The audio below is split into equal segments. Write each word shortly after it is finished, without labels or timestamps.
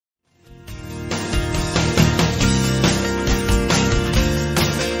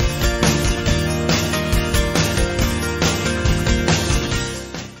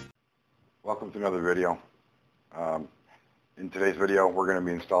another video. In today's video, we're going to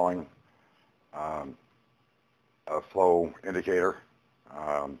be installing a flow indicator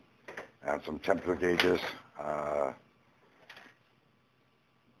and some temperature gauges.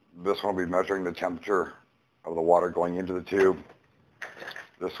 This one will be measuring the temperature of the water going into the tube.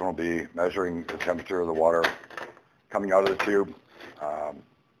 This one will be measuring the temperature of the water coming out of the tube.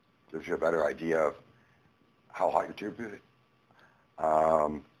 Gives you a better idea of how hot your tube is.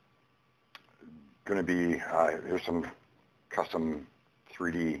 Going to be, here's some custom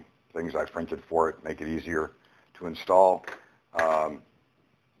 3D things I printed for it, make it easier to install.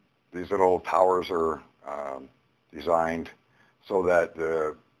 These little towers are designed so that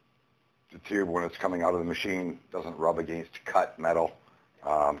the tube, when it's coming out of the machine, doesn't rub against cut metal,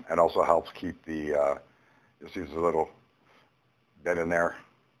 and also helps keep the, you'll see there's a little bend in there.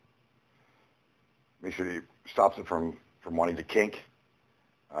 Make sure it stops it from wanting to kink.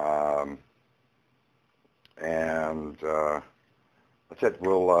 That's it.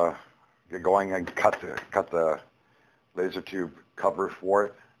 We'll get going and cut the laser tube cover for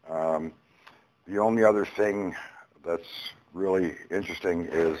it. The only other thing that's really interesting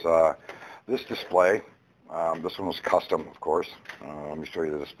is this display. This one was custom, of course. Let me show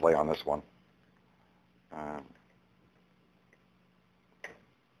you the display on this one.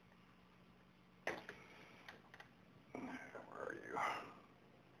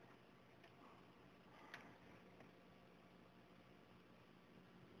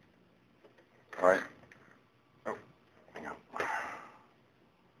 All right. Oh, hang on. There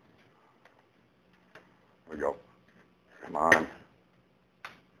we go. Come on.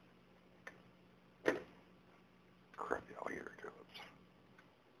 Crap, the alligator tulips.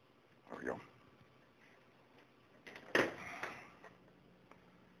 There we go.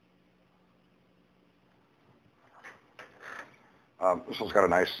 This one's got a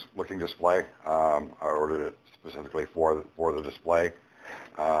nice looking display. I ordered it specifically for the display.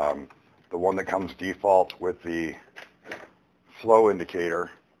 The one that comes default with the flow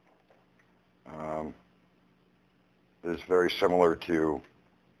indicator is very similar to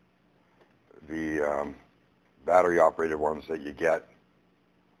the battery operated ones that you get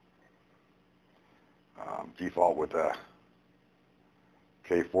default with the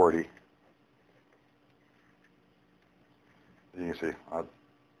K40. You can see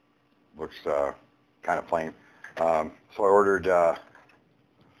looks kind of plain. So I ordered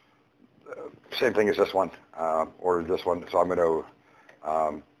same thing as this one. Ordered this one, so I'm going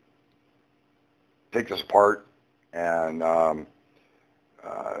to take this apart and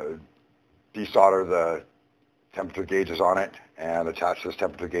desolder the temperature gauges on it and attach this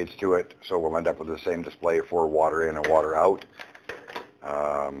temperature gauge to it, so we'll end up with the same display for water in and water out.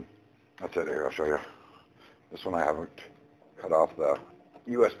 That's it. Here, I'll show you. This one I haven't cut off the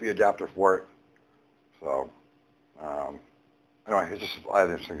USB adapter for it, so anyway, it's just, I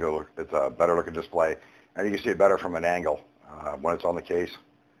think it's a better looking display, and you can see it better from an angle when it's on the case.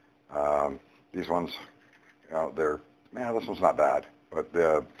 These ones, you know, this one's not bad, but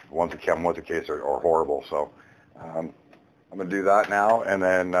the ones that come with the case are horrible. So I'm going to do that now, and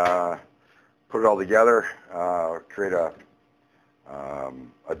then put it all together, create a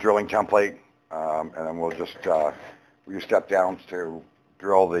drilling template, and then we'll just use step downs to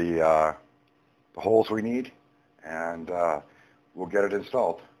drill the holes we need, and we'll get it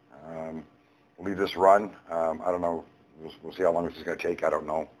installed. We'll leave this run. I don't know. We'll see how long this is going to take. I don't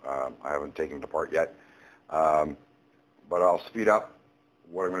know. I haven't taken it apart yet. But I'll speed up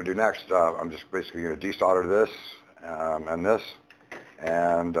what I'm going to do next. I'm just basically going to desolder this and this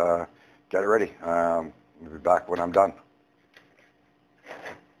and get it ready. I'll be back when I'm done.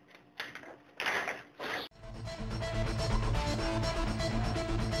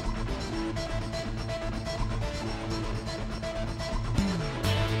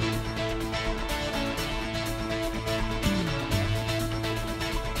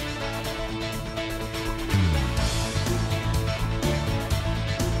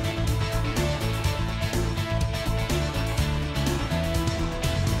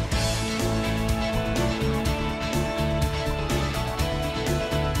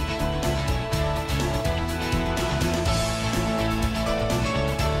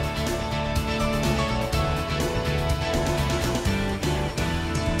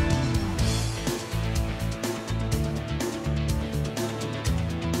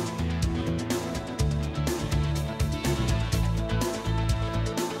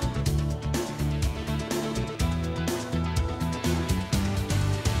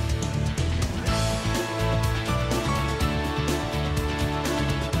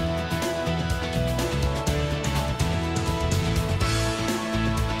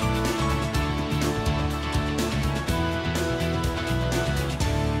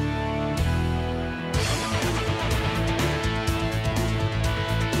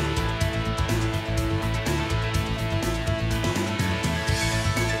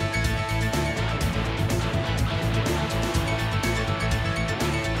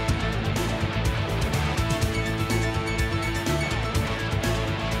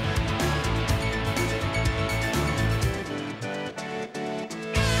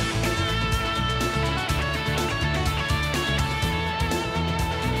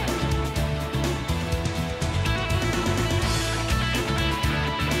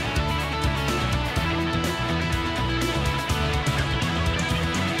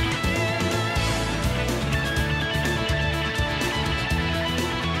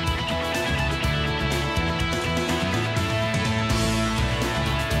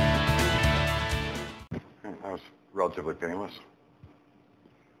 relatively painless.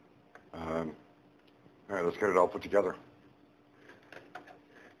 All right, let's get it all put together.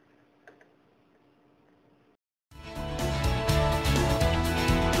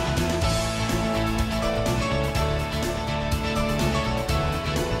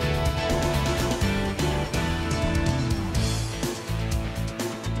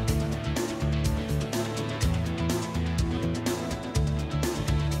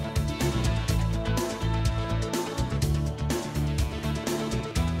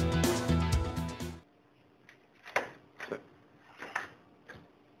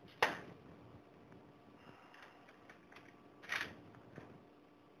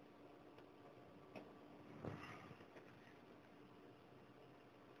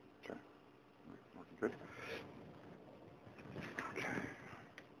 Good. Okay.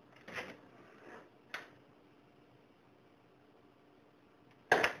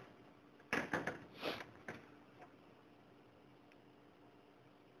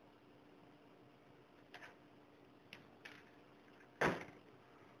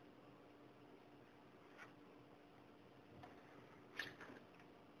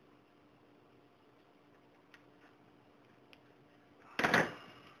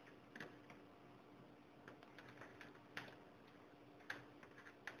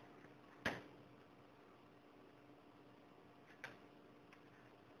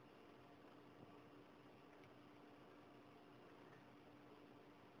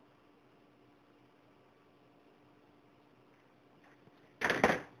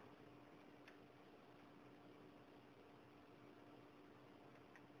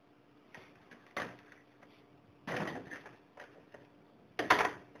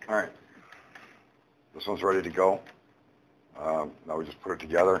 All right, this one's ready to go. Now we just put it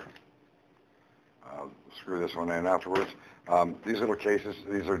together. Screw this one in afterwards. These little cases,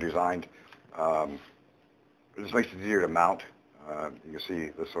 these are designed, it just makes it easier to mount. You can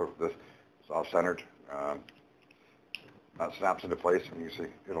see this is off-centered. That snaps into place, and you can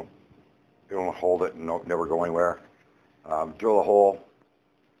see it'll hold it and never go anywhere. Drill a hole,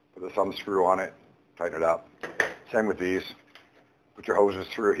 put the thumb screw on it, tighten it up. Same with these. Put your hoses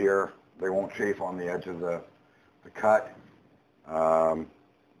through here. They won't chafe on the edge of the cut.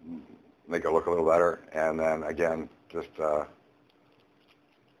 Make it look a little better. And then again, just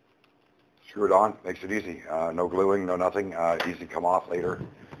screw it on. Makes it easy. No gluing, no nothing. Easy to come off later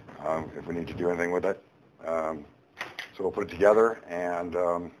if we need to do anything with it. So we'll put it together and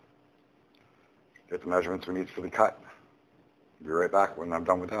get the measurements we need for the cut. Be right back when I'm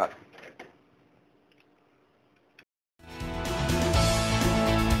done with that.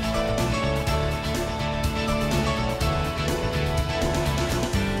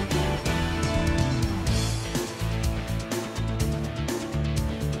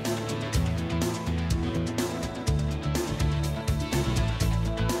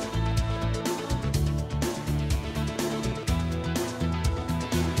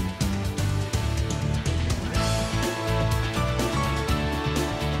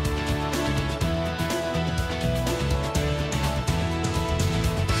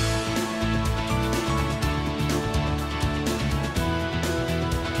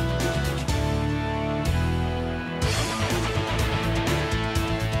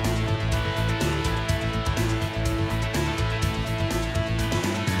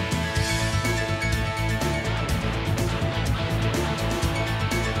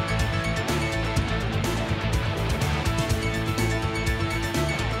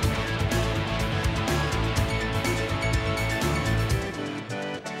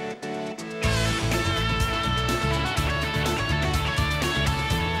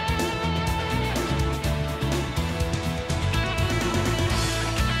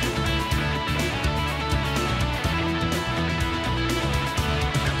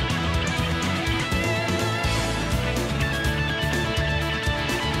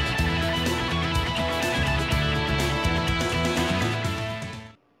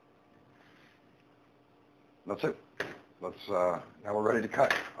 That's it. Now we're ready to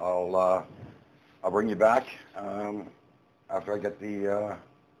cut. I'll bring you back after I get the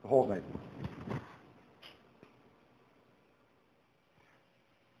holes made.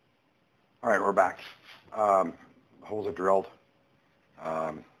 All right, we're back. Holes are drilled.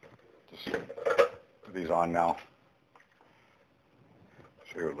 Just put these on now.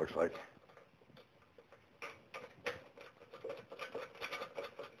 Show you what it looks like.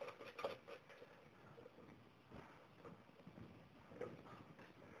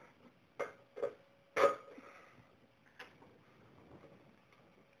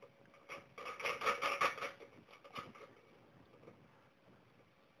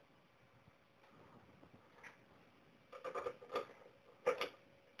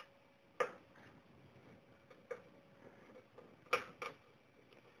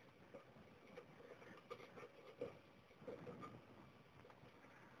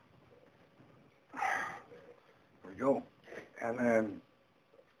 And then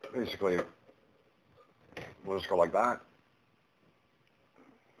basically we'll just go like that.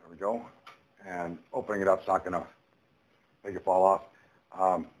 There we go. And opening it up is not going to make it fall off.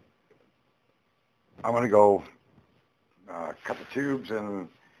 I'm going to go cut the tubes and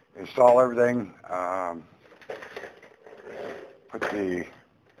install everything. Put the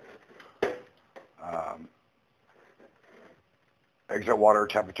exit water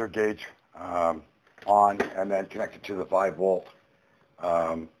temperature gauge on, and then connect it to the 5-volt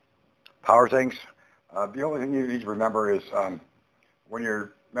power things. The only thing you need to remember is when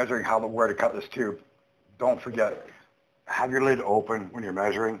you're measuring where to cut this tube, don't forget, have your lid open when you're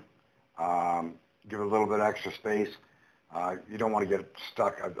measuring. Give it a little bit extra space. You don't want to get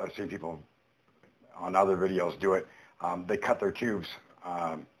stuck. I've seen people on other videos do it. They cut their tubes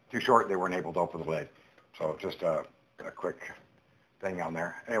too short. They weren't able to open the lid. So just a quick thing on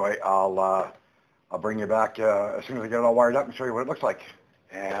there. Anyway, I'll bring you back as soon as I get it all wired up and show you what it looks like.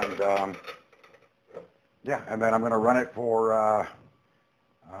 And yeah, and then I'm going to run it for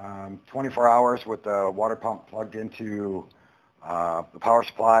 24 hours with the water pump plugged into the power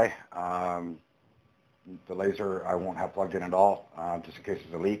supply. The laser I won't have plugged in at all, just in case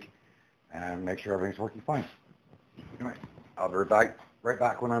there's a leak, and make sure everything's working fine. Anyway, I'll be right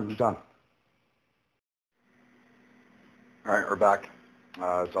back when I'm done. All right, we're back.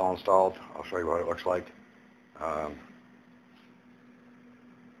 It's all installed. I'll show you what it looks like.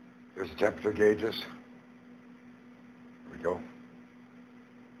 Here's the temperature gauges. There we go.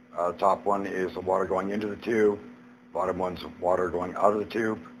 The top one is the water going into the tube. Bottom one's water going out of the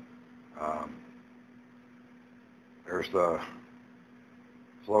tube. There's the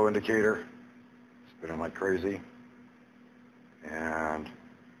flow indicator, spinning like crazy, and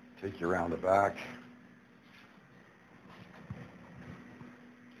take you around the back,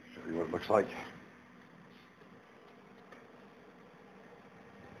 show you what it looks like.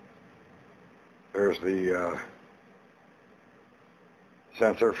 There's the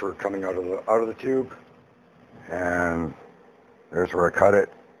sensor for coming out of the tube, and there's where I cut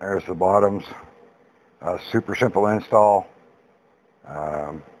it. There's the bottoms. Super simple install.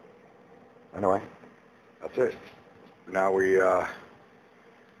 Anyway, that's it. Now we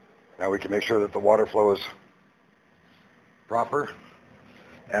can make sure that the water flow is proper,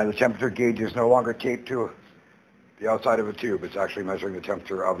 and the temperature gauge is no longer taped to the outside of a tube. It's actually measuring the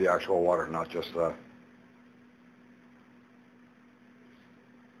temperature of the actual water, not just the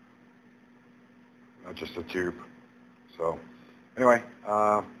tube. So anyway,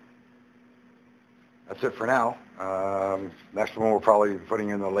 that's it for now. Next one, we're probably putting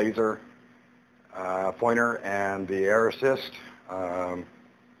in the laser pointer and the air assist.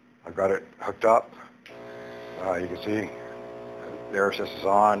 I've got it hooked up. You can see the air assist is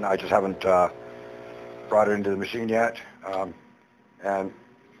on. I just haven't brought it into the machine yet. And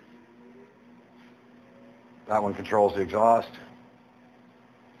that one controls the exhaust.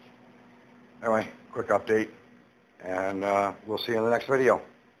 Anyway, quick update, and we'll see you in the next video.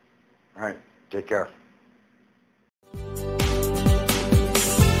 All right, take care.